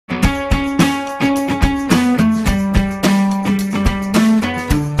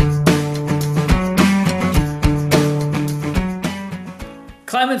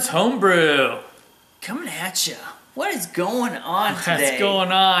Clements Homebrew. Coming at you. What is going on today? What's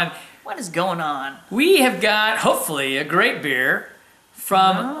going on? What is going on? We have got, hopefully, a great beer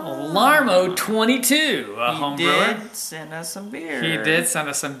from Larmo 22, a home brewer. He did send us some beer. He did send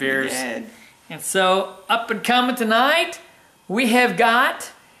us some beers. He did. And so, up and coming tonight, we have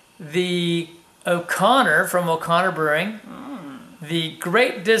got the O'Connor from O'Connor Brewing, the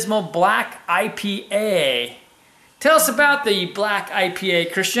Great Dismal Black IPA. Tell us about the Black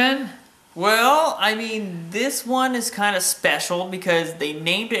IPA, Christian. Well, I mean, this one is kind of special because they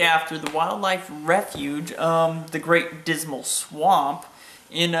named it after the wildlife refuge, the Great Dismal Swamp,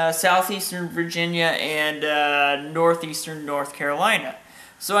 in southeastern Virginia and northeastern North Carolina.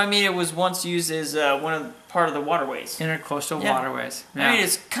 So, I mean, it was once used as part of the waterways. Intercoastal waterways. Yeah. I mean,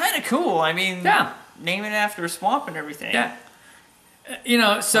 it's kind of cool. I mean, name it after a swamp and everything. Yeah. You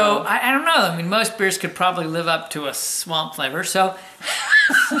know, so I don't know. I mean, most beers could probably live up to a swamp flavor. So,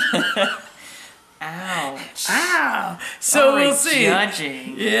 ouch! Ow! So we'll see.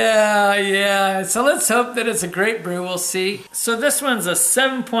 Judging. Yeah. So let's hope that it's a great brew. We'll see. So this one's a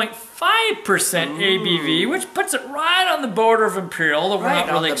 7.5% ABV, which puts it right on the border of imperial. Though we're not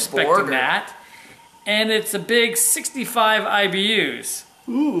really expecting that. And it's a big 65 IBUs.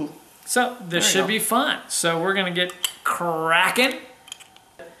 Ooh. So this should be fun. So we're gonna get cracking.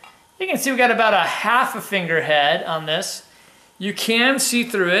 You can see we got about a half a finger head on this. You can see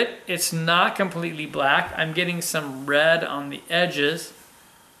through it. It's not completely black. I'm getting some red on the edges.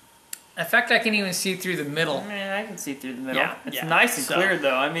 In fact, I can even see through the middle. Man, I can see through the middle. Yeah, it's nice and clear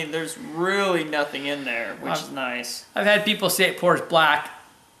though. I mean, there's really nothing in there, which is nice. I've had people say it pours black.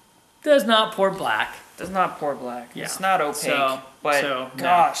 Does not pour black. Does not pour black. Yeah. It's not opaque. But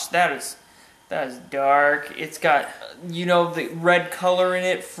gosh, that is dark. It's got, you know, the red color in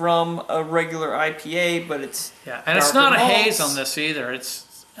it from a regular IPA, but it's and it's not a haze on this either.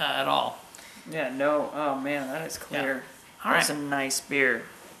 It's at all. Yeah, no. Oh man, that is clear. Yeah. All right, that's a nice beer.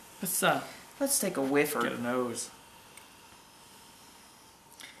 Let's take a whiffer. Get a nose.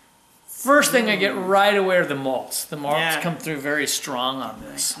 First thing I get right away are the malts. The malts come through very strong on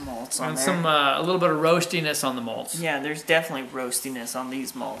this. Nice malts on and there. some a little bit of roastiness on the malts. Yeah, there's definitely roastiness on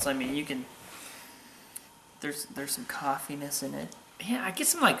these malts. I mean, you can. There's some coffeeness in it. Yeah, I get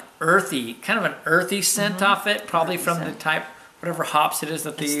some like earthy, kind of an earthy scent off it, probably from the type, whatever hops it is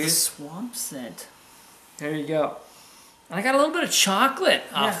that they use. It's the swamp scent. There you go. And I got a little bit of chocolate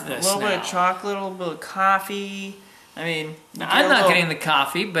off this. A little bit of chocolate, a little bit of coffee. I mean, I'm not getting the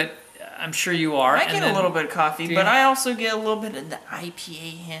coffee, but I'm sure you are. I get a little bit of coffee, but I also get a little bit of the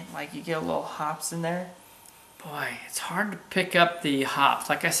IPA hint. Like you get a little hops in there. Boy, it's hard to pick up the hops.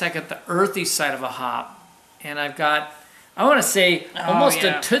 Like I said, I got the earthy side of a hop. And I've got, I want to say, almost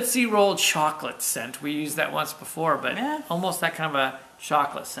a Tootsie Roll chocolate scent. We used that once before, but almost that kind of a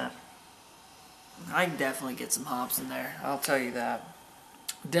chocolate scent. I definitely get some hops in there. I'll tell you that.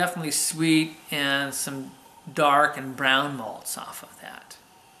 Definitely sweet and some dark and brown malts off of that.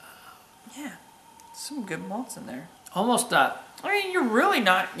 Yeah, some good malts in there. Almost I mean, you're really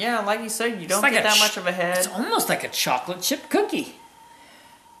not, like you said, you don't get that much of a head. It's almost like a chocolate chip cookie.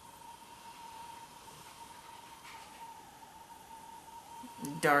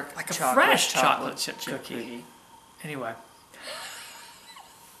 Dark, like a fresh chocolate chip cookie. Anyway,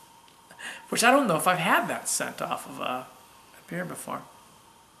 which I don't know if I've had that scent off of a beer before.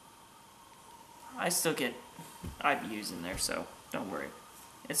 I still get IBUs in there, so don't worry.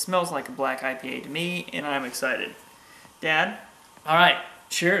 It smells like a black IPA to me, and I'm excited. Dad? All right,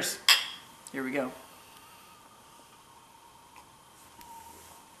 cheers. Here we go.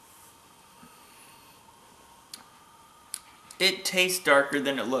 It tastes darker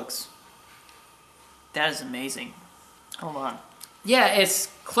than it looks. That is amazing. Hold on. Yeah, it's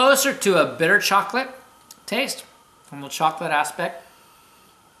closer to a bitter chocolate taste from the chocolate aspect.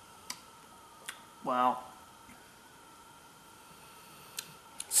 Wow.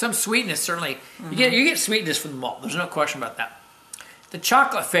 Some sweetness, certainly. You get sweetness from the malt. There's no question about that. The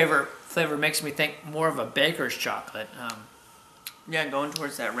chocolate flavor makes me think more of a baker's chocolate. Yeah, going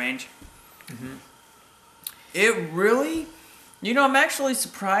towards that range. It really... You know, I'm actually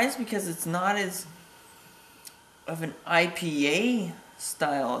surprised because it's not as of an IPA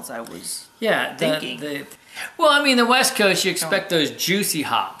style as I was thinking. Well, I mean, the West Coast, you expect those juicy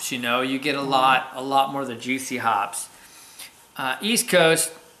hops, you know. You get a lot more of the juicy hops. East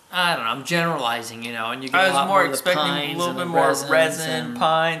Coast, I don't know, I'm generalizing, you know, and you get a lot more of the pines. I was more expecting a little bit more resin,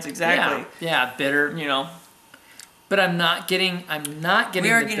 pines, exactly. Yeah, bitter, you know. But I'm not getting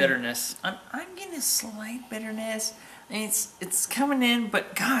the bitterness. I'm getting a slight bitterness. It's coming in,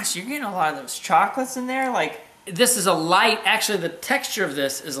 but gosh, you're getting a lot of those chocolates in there. Like this is a light, actually the texture of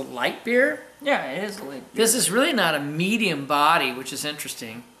this is a light beer. Yeah, it is a light beer. This is really not a medium body, which is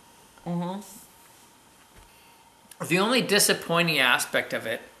interesting. Mm-hmm. The only disappointing aspect of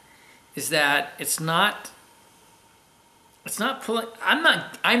it is that it's not pulling,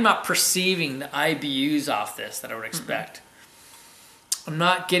 I'm not perceiving the IBUs off this that I would expect. I'm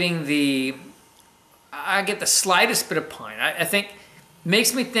not getting I get the slightest bit of pine. I think,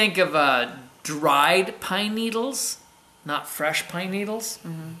 makes me think of dried pine needles, not fresh pine needles,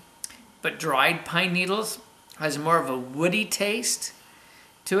 but dried pine needles has more of a woody taste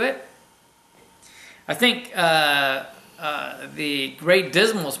to it. I think the Great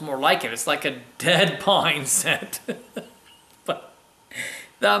Dismal is more like it. It's like a dead pine scent. But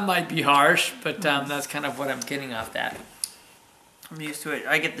that might be harsh, but that's kind of what I'm getting off that. I'm used to it.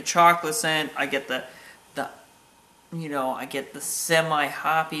 I get the chocolate scent. I get the I get the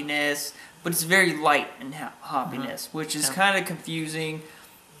semi-hoppiness, but it's very light in hoppiness, which is kind of confusing.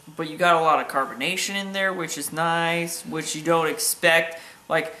 But you got a lot of carbonation in there, which is nice, which you don't expect.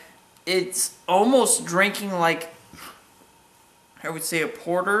 Like, it's almost drinking like, I would say, a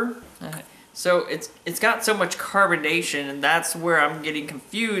porter. So it's got so much carbonation, and that's where I'm getting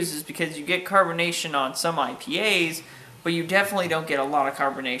confused, is because you get carbonation on some IPAs, but you definitely don't get a lot of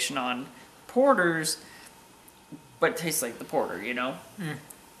carbonation on porters, but it tastes like the porter, you know?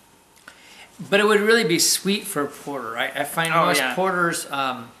 But it would really be sweet for a porter. I find most porters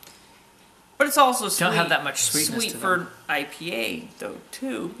but it's also don't have that much sweetness sweet to for them. IPA, though,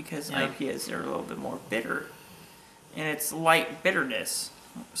 too, because IPAs are a little bit more bitter. And it's light bitterness.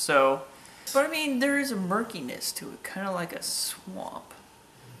 So, but I mean, there is a murkiness to it, kind of like a swamp,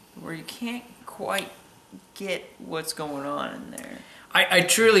 where you can't quite get what's going on in there. I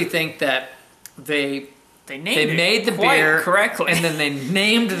truly think that they made the quite beer correctly, and then they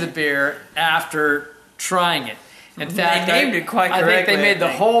named the beer after trying it. In fact, they named it quite correctly. I think they made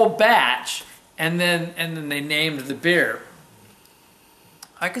the whole batch and then they named the beer.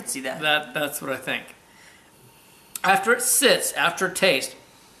 I could see that. That's what I think. After it sits, after taste,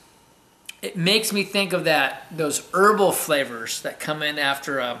 it makes me think of those herbal flavors that come in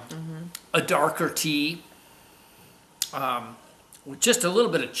after a darker tea, with just a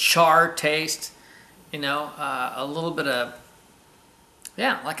little bit of char taste, a little bit of,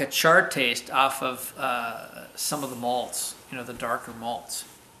 like a char taste off of some of the malts, the darker malts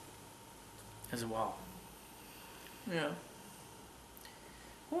as well. Yeah.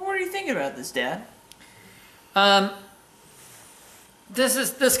 Well, what are you thinking about this, Dad? This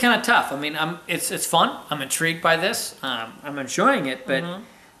is kind of tough. I mean, it's fun. I'm intrigued by this. I'm enjoying it, but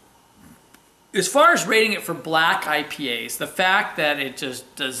as far as rating it for black IPAs, the fact that it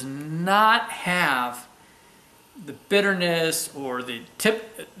just does not have the bitterness or it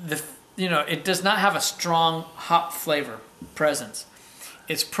does not have a strong hop flavor presence.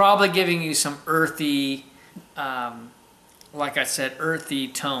 It's probably giving you some earthy, like I said, earthy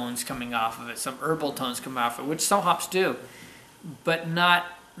tones coming off of it, some herbal tones coming off of it, which some hops do, but not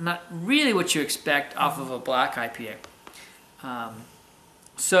really what you expect off of a black IPA.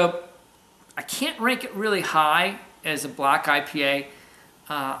 So I can't rank it really high as a black IPA.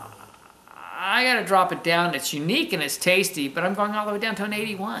 I got to drop it down. It's unique and it's tasty, but I'm going all the way down to an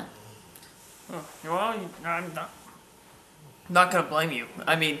 81. Well, I'm not going to blame you.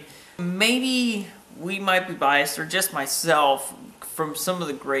 I mean, maybe we might be biased, or just myself, from some of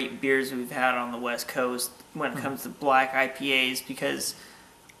the great beers we've had on the West Coast when it comes to black IPAs, because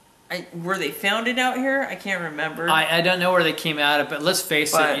were they founded out here? I can't remember. I don't know where they came out of, but let's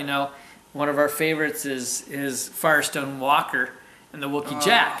face it, one of our favorites is Firestone Walker and the Wookiee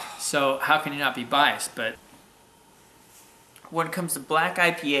Jack. So how can you not be biased? But when it comes to black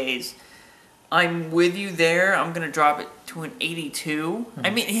IPAs, I'm with you there. I'm going to drop it to an 82. I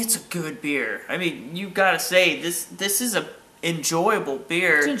mean, it's a good beer. I mean, you got to say, this is a enjoyable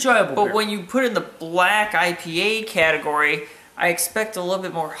beer. It's enjoyable but beer. When you put in the black IPA category, I expect a little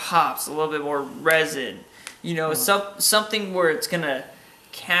bit more hops, a little bit more resin. Something where it's going to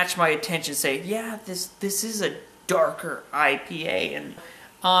catch my attention, say, yeah, this is a darker IPA. And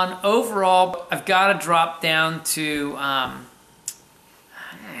on overall, I've got to drop down to, I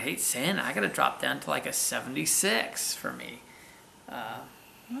hate saying it, I got to drop down to like a 76 for me.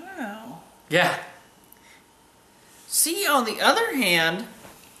 Wow. Yeah. See, on the other hand,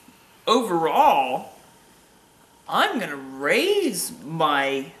 overall, I'm going to raise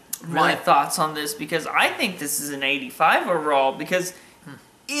my thoughts on this, because I think this is an 85 overall, because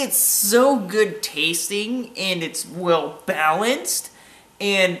it's so good tasting and it's well balanced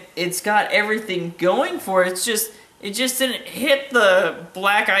and it's got everything going for it. It's just It just didn't hit the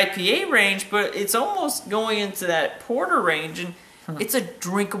black IPA range, but it's almost going into that porter range, and it's a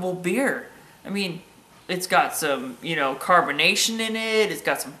drinkable beer. I mean, it's got some, you know, carbonation in it, it's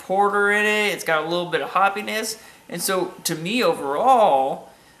got some porter in it, it's got a little bit of hoppiness, and so to me overall,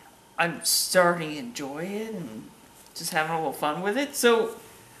 I'm starting to enjoy it and just having a little fun with it. So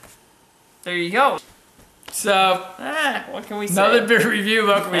there you go. So, what can we say? Another beer review,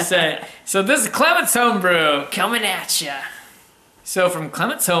 what can we say? So this is Clements Homebrew. Coming at ya. So from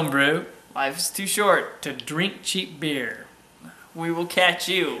Clements Homebrew, Life's too short to drink cheap beer. We will catch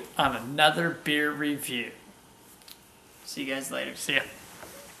you On another beer review. See you guys later. See ya.